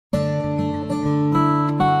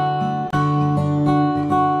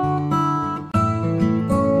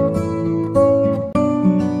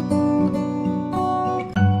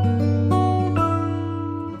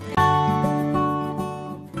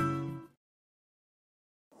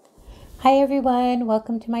Hi everyone,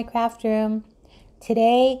 welcome to my craft room.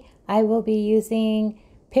 Today I will be using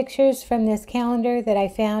pictures from this calendar that I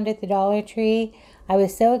found at the Dollar Tree. I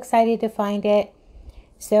was so excited to find it,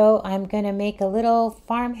 so I'm going to make a little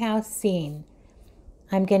farmhouse scene.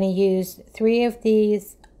 I'm going to use 3 of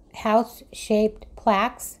these house-shaped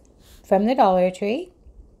plaques from the Dollar Tree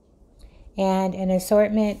and an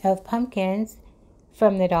assortment of pumpkins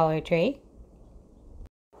from the Dollar Tree.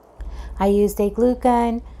 I used a glue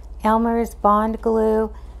gun, Elmer's Bond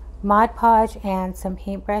glue, Mod Podge, and some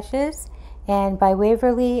paintbrushes. And by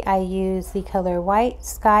Waverly, I used the color White,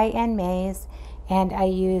 Sky, and Maize, and I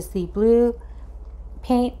used the blue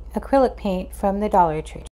paint, acrylic paint from the Dollar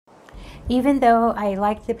Tree. Even though I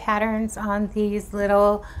like the patterns on these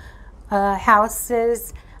little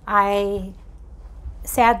houses, I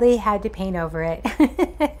sadly had to paint over it.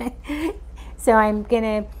 So I'm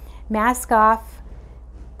gonna mask off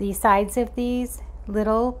the sides of these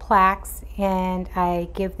little plaques, and I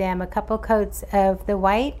give them a couple coats of the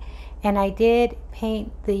white, and I did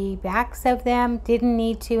paint the backs of them. Didn't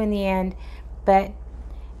need to in the end, but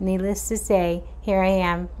needless to say, here I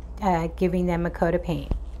am giving them a coat of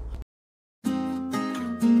paint.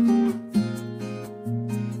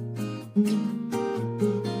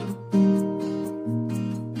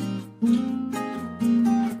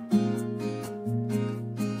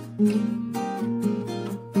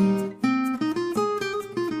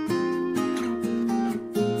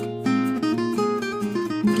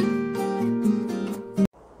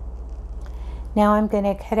 Now I'm going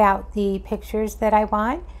to cut out the pictures that I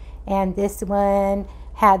want, and this one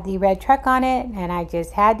had the red truck on it and I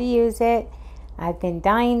just had to use it. I've been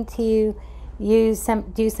dying to do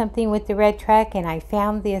something with the red truck, and I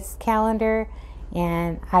found this calendar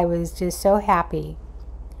and I was just so happy.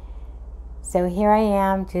 So here I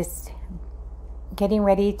am just getting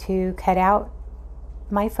ready to cut out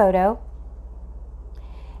my photo,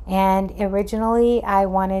 and originally I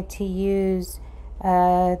wanted to use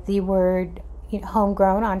the word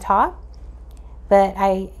homegrown on top, but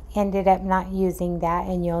I ended up not using that,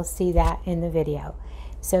 and you'll see that in the video.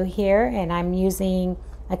 So here, and I'm using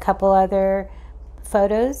a couple other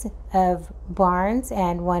photos of barns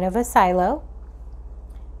and one of a silo,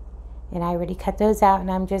 and I already cut those out, and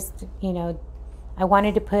I'm just, I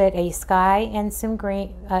wanted to put a sky and some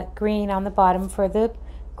green on the bottom for the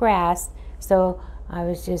grass, so I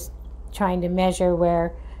was just trying to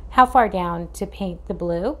measure how far down to paint the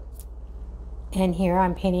blue. And here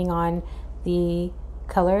I'm painting on the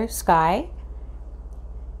color sky.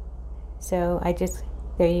 So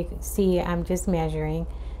there you can see I'm just measuring.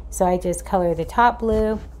 So I just colored the top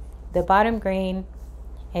blue, the bottom green,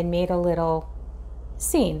 and made a little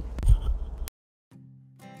scene.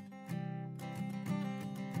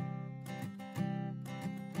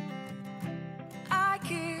 I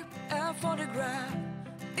keep a photograph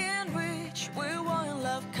in which we were in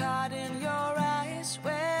love, caught in your eyes,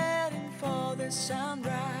 waiting for the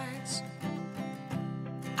sunrise.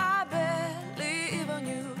 I barely even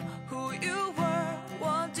knew who you were.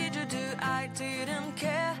 What did you do? I didn't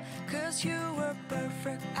care, 'cause you were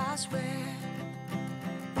perfect, I swear.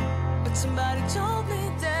 But somebody told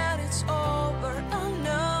me that it's over. I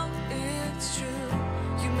know it's true.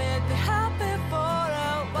 You made me happy for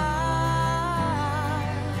a while.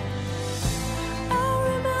 I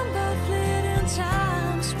remember fleeting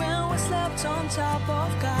times when we slept on top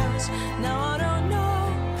of cars. Now I don't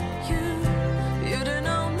know you, you don't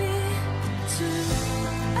know me too.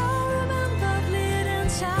 I remember fleeting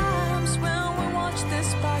times when we watched the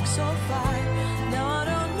sparks so fire. Now I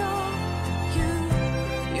don't know you,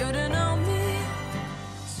 you don't know me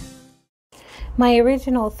too. My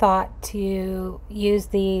original thought to use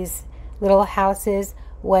these little houses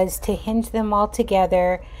was to hinge them all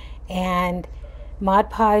together and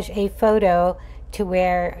Mod Podge a photo to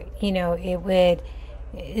where, it would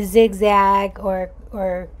zigzag or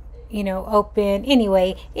open.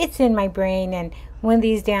 Anyway, it's in my brain, and one of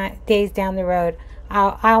these days down the road,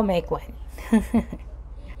 I'll make one.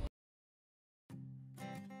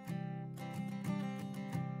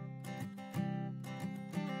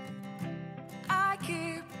 I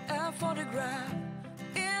keep a photograph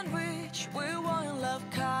in which we were in love,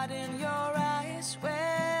 caught in your eyes,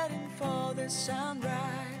 waiting for the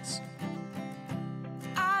sunrise.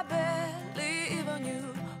 I barely even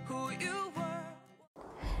knew who you were.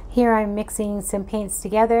 Here I'm mixing some paints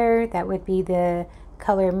together. That would be the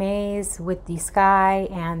color maize with the sky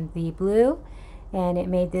and the blue, and it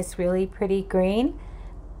made this really pretty green.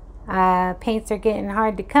 Paints are getting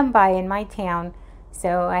hard to come by in my town,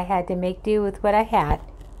 so I had to make do with what I had.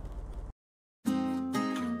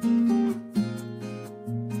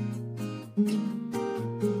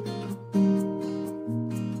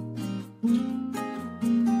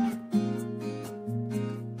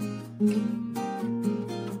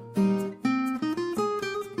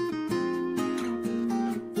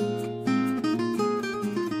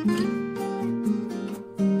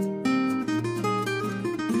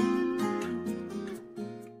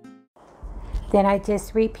 Then I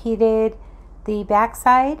just repeated the back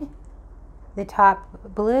side, the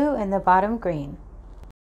top blue and the bottom green.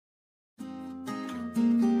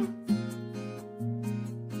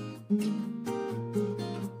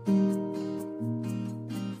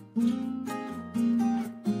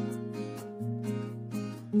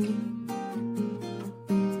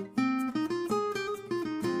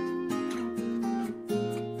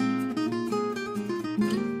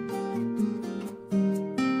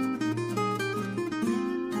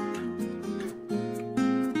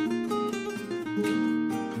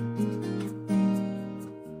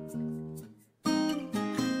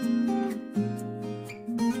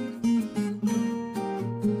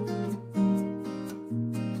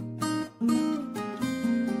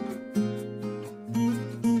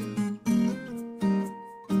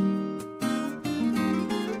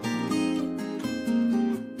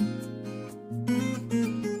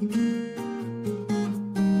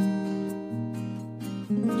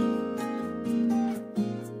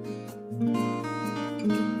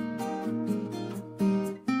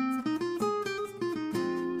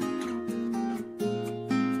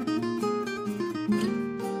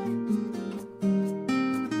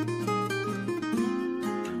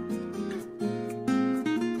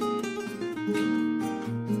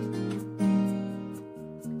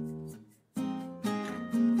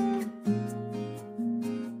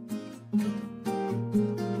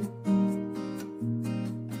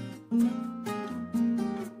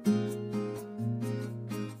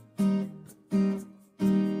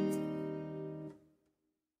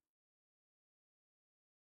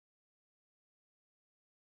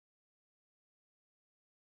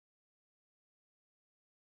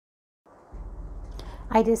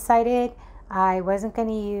 I decided I wasn't going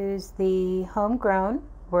to use the homegrown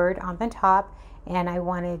word on the top, and I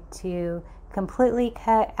wanted to completely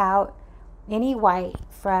cut out any white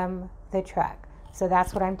from the truck. So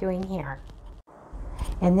that's what I'm doing here.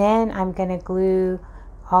 And then I'm going to glue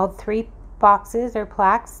all 3 boxes or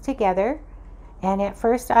plaques together. And at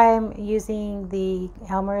first I'm using the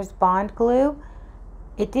Elmer's Bond glue.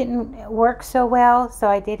 It didn't work so well, so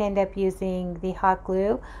I did end up using the hot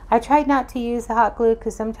glue. I tried not to use the hot glue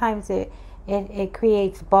because sometimes it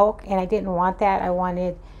creates bulk, and I didn't want that. I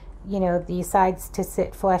wanted, you know, the sides to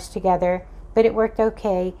sit flush together, but it worked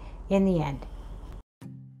okay in the end.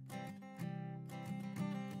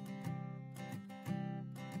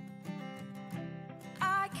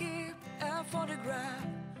 I keep a photograph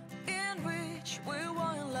in which we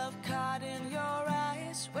were in love, caught in your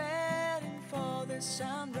eyes, waiting for the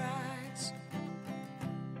sunrise.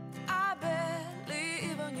 I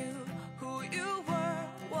barely even knew who you were.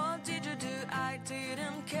 What did you do? I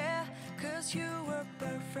didn't care, 'cause you were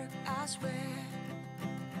perfect, I swear.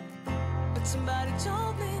 But somebody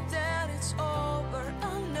told me that it's over.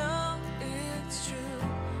 I know it's true.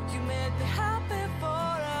 You made me happy for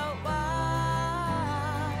a while.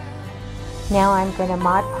 Now I'm going to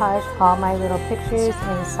Mod Podge all my little pictures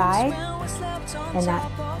inside, and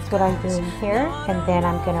that's what I'm doing here. And then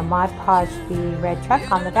I'm going to Mod Podge the red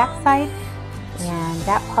truck on the back side, and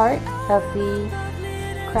that part of the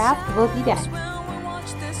craft will be done.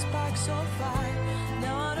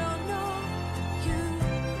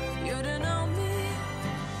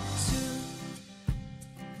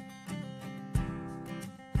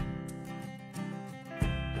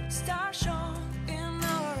 Stars shone in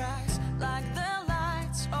our eyes like the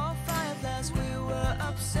lights of fireflies. We were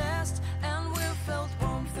obsessed and we felt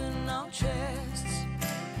warmth in our chests.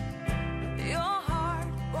 Your heart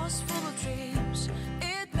was full of dreams.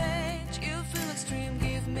 It made you feel extreme.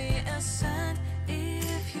 Give me a sign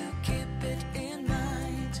if you keep it in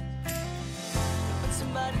mind. But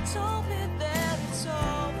somebody told me that it's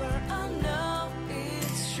over. I know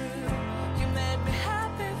it's true. You made me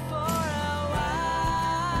happy for a while.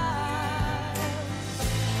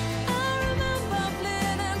 I remember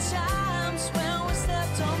fleeting times when we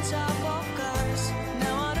slept on top of cars.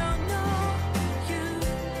 Now I don't know you,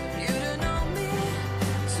 you don't know me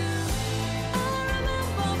too. I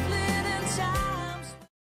remember fleeting times.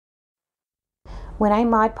 When I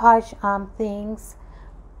Mod Podge things,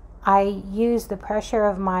 I use the pressure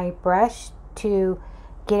of my brush to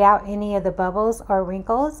get out any of the bubbles or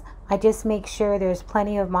wrinkles. I just make sure there's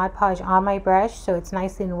plenty of Mod Podge on my brush so it's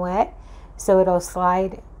nice and wet, so it'll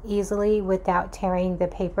slide easily without tearing the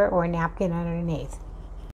paper or napkin underneath.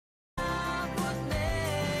 I would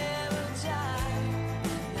never die.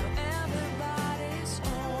 Now everybody's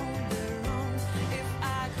on their own. If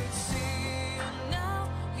I could see you now,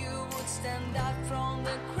 you would stand out from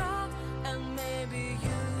the crowd, and maybe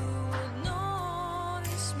you would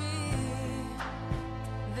notice me.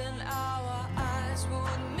 Then our eyes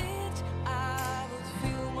would meet. I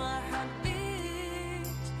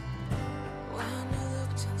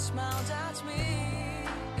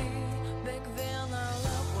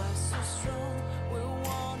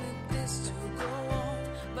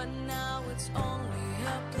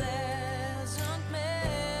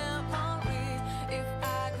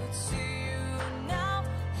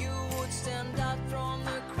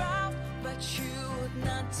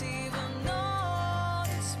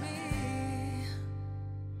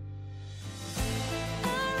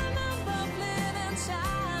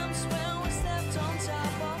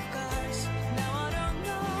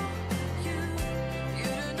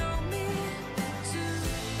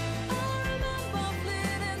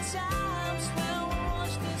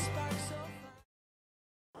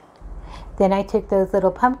Then I took those little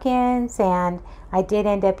pumpkins, and I did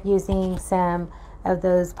end up using some of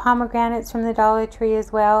those pomegranates from the Dollar Tree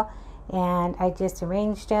as well, and I just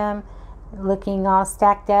arranged them looking all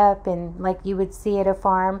stacked up and like you would see at a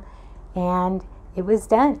farm, and it was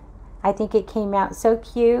done. I think it came out so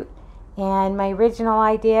cute, and my original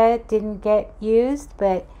idea didn't get used,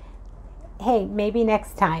 but hey, maybe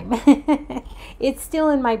next time. It's still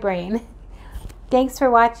in my brain. Thanks for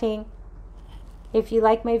watching. If you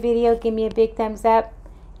like my video, give me a big thumbs up,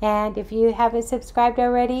 and if you haven't subscribed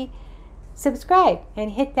already, subscribe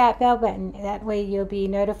and hit that bell button. That way you'll be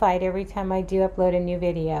notified every time I do upload a new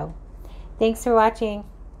video. Thanks for watching.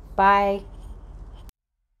 Bye.